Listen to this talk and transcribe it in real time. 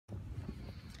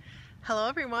Hello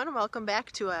everyone, welcome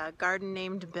back to A Garden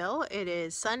Named Bill. It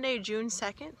is Sunday, June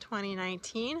 2nd,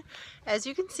 2019. As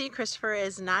you can see, Christopher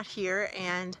is not here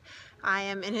and I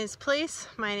am in his place.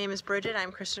 My name is Bridget,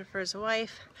 I'm Christopher's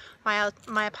wife.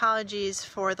 My apologies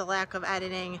for the lack of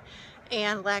editing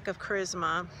and lack of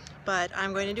charisma, but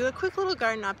I'm going to do a quick little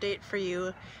garden update for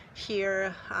you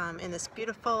here in this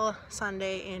beautiful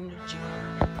Sunday in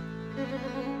June.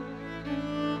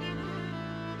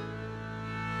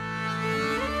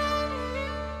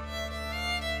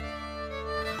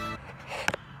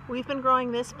 We've been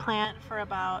growing this plant for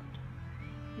about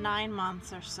 9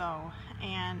 months or so,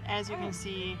 and as you can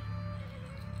see,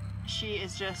 she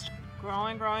is just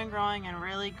growing and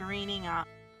really greening up.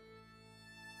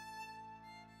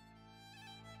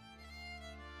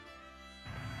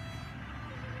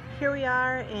 Here we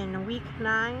are in week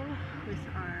 9 with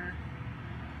our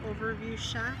overview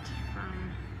shot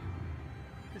from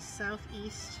the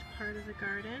southeast part of the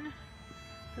garden.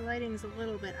 The lighting's a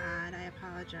little bit odd, I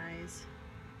apologize.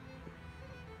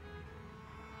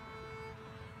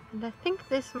 And I think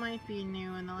this might be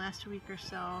new in the last week or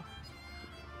so.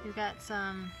 We've got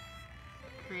some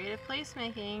creative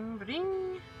placemaking,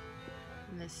 bring,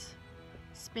 and this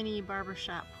spinny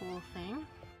barbershop pole thing.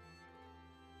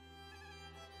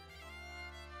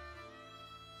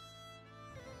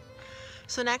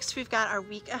 So next we've got our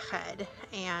week ahead,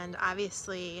 and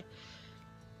obviously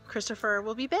Christopher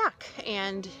will be back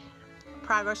and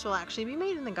progress will actually be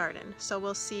made in the garden. So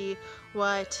we'll see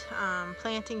what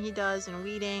planting he does and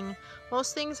weeding.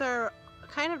 Most things are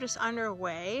kind of just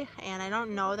underway, and I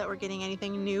don't know that we're getting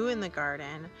anything new in the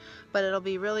garden, but it'll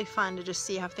be really fun to just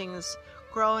see how things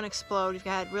grow and explode. We've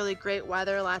had really great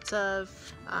weather, lots of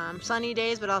sunny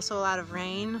days, but also a lot of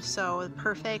rain, so the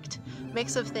perfect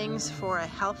mix of things for a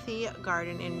healthy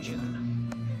garden in June.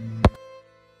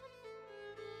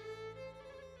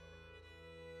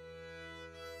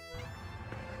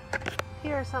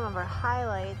 Here are some of our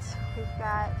highlights. We've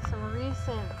got some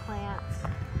recent plants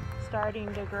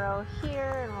starting to grow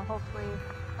here, and we'll hopefully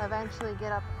eventually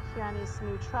get up here on these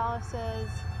new trellises.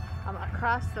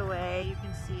 Across the way you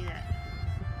can see that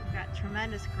we've got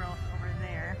tremendous growth over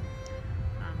there.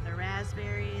 The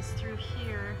raspberries through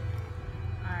here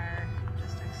are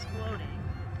just exploding,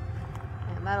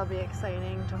 and that'll be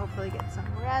exciting to hopefully get some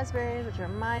raspberries, which are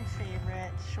my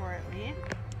favorite, shortly.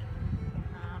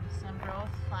 Some growth,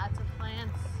 lots of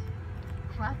plants,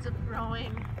 lots of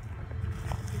growing.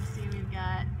 You can see we've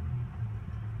got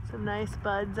some nice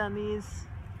buds on these.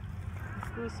 This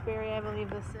gooseberry, I believe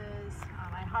this is.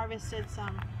 I harvested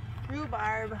some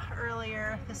rhubarb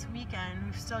earlier this weekend.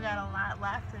 We've still got a lot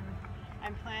left, and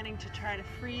I'm planning to try to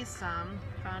freeze some.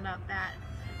 Found out that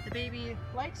the baby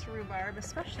likes rhubarb,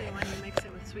 especially when you mix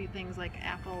it with sweet things like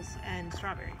apples and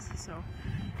strawberries. So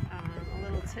a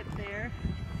little tip there.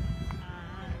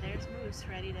 There's Moose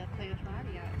ready to play with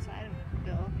Lottie outside of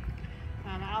Bill.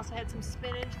 I also had some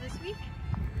spinach this week,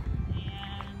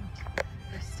 and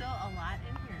there's still a lot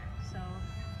in here. So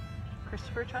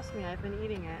Christopher, trust me, I've been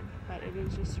eating it, but it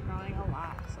is just growing a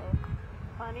lot. So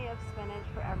plenty of spinach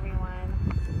for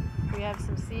everyone. We have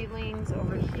some seedlings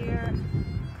over here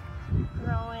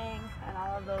growing, and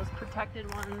all of those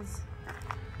protected ones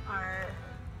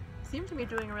seem to be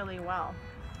doing really well.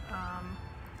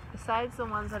 Besides the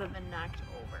ones that have been knocked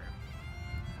over.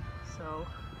 So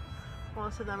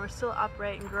most of them are still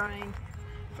upright and growing.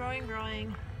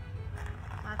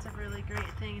 Lots of really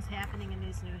great things happening in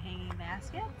these new hanging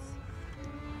baskets.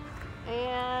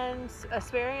 And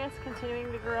asparagus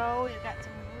continuing to grow. We've got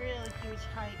some really huge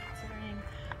height, considering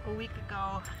a week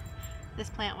ago this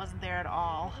plant wasn't there at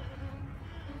all,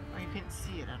 or you couldn't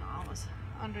see it at all. It was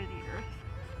under the earth.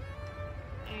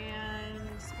 And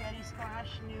spaghetti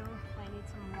squash, new. I need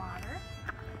some water.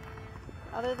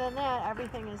 Other than that,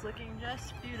 everything is looking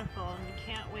just beautiful, and we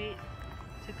can't wait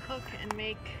to cook and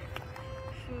make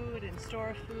food and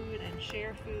store food and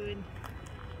share food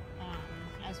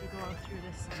as we go through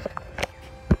this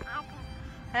summer.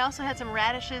 I also had some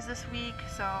radishes this week,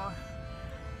 so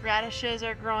radishes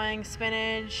are growing,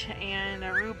 spinach and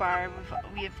rhubarb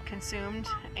we have consumed,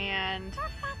 and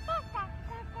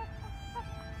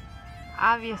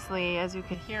obviously, as you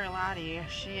can hear Lottie,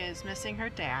 she is missing her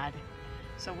dad.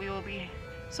 So we will be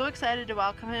so excited to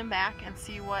welcome him back and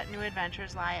see what new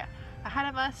adventures lie ahead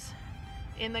of us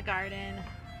in the garden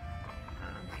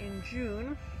in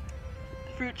June.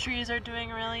 The fruit trees are doing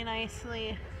really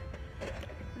nicely.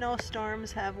 No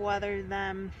storms have weathered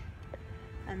them,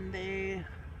 and they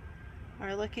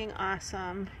are looking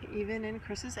awesome, even in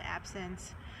Chris's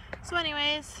absence. So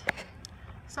anyways,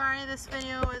 sorry this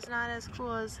video is not as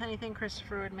cool as anything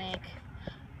Christopher would make,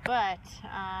 but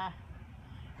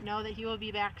know that he will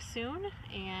be back soon,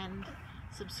 and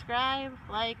subscribe,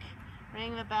 like,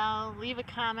 ring the bell, leave a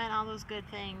comment, all those good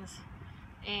things,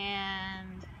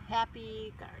 and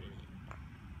happy gardening.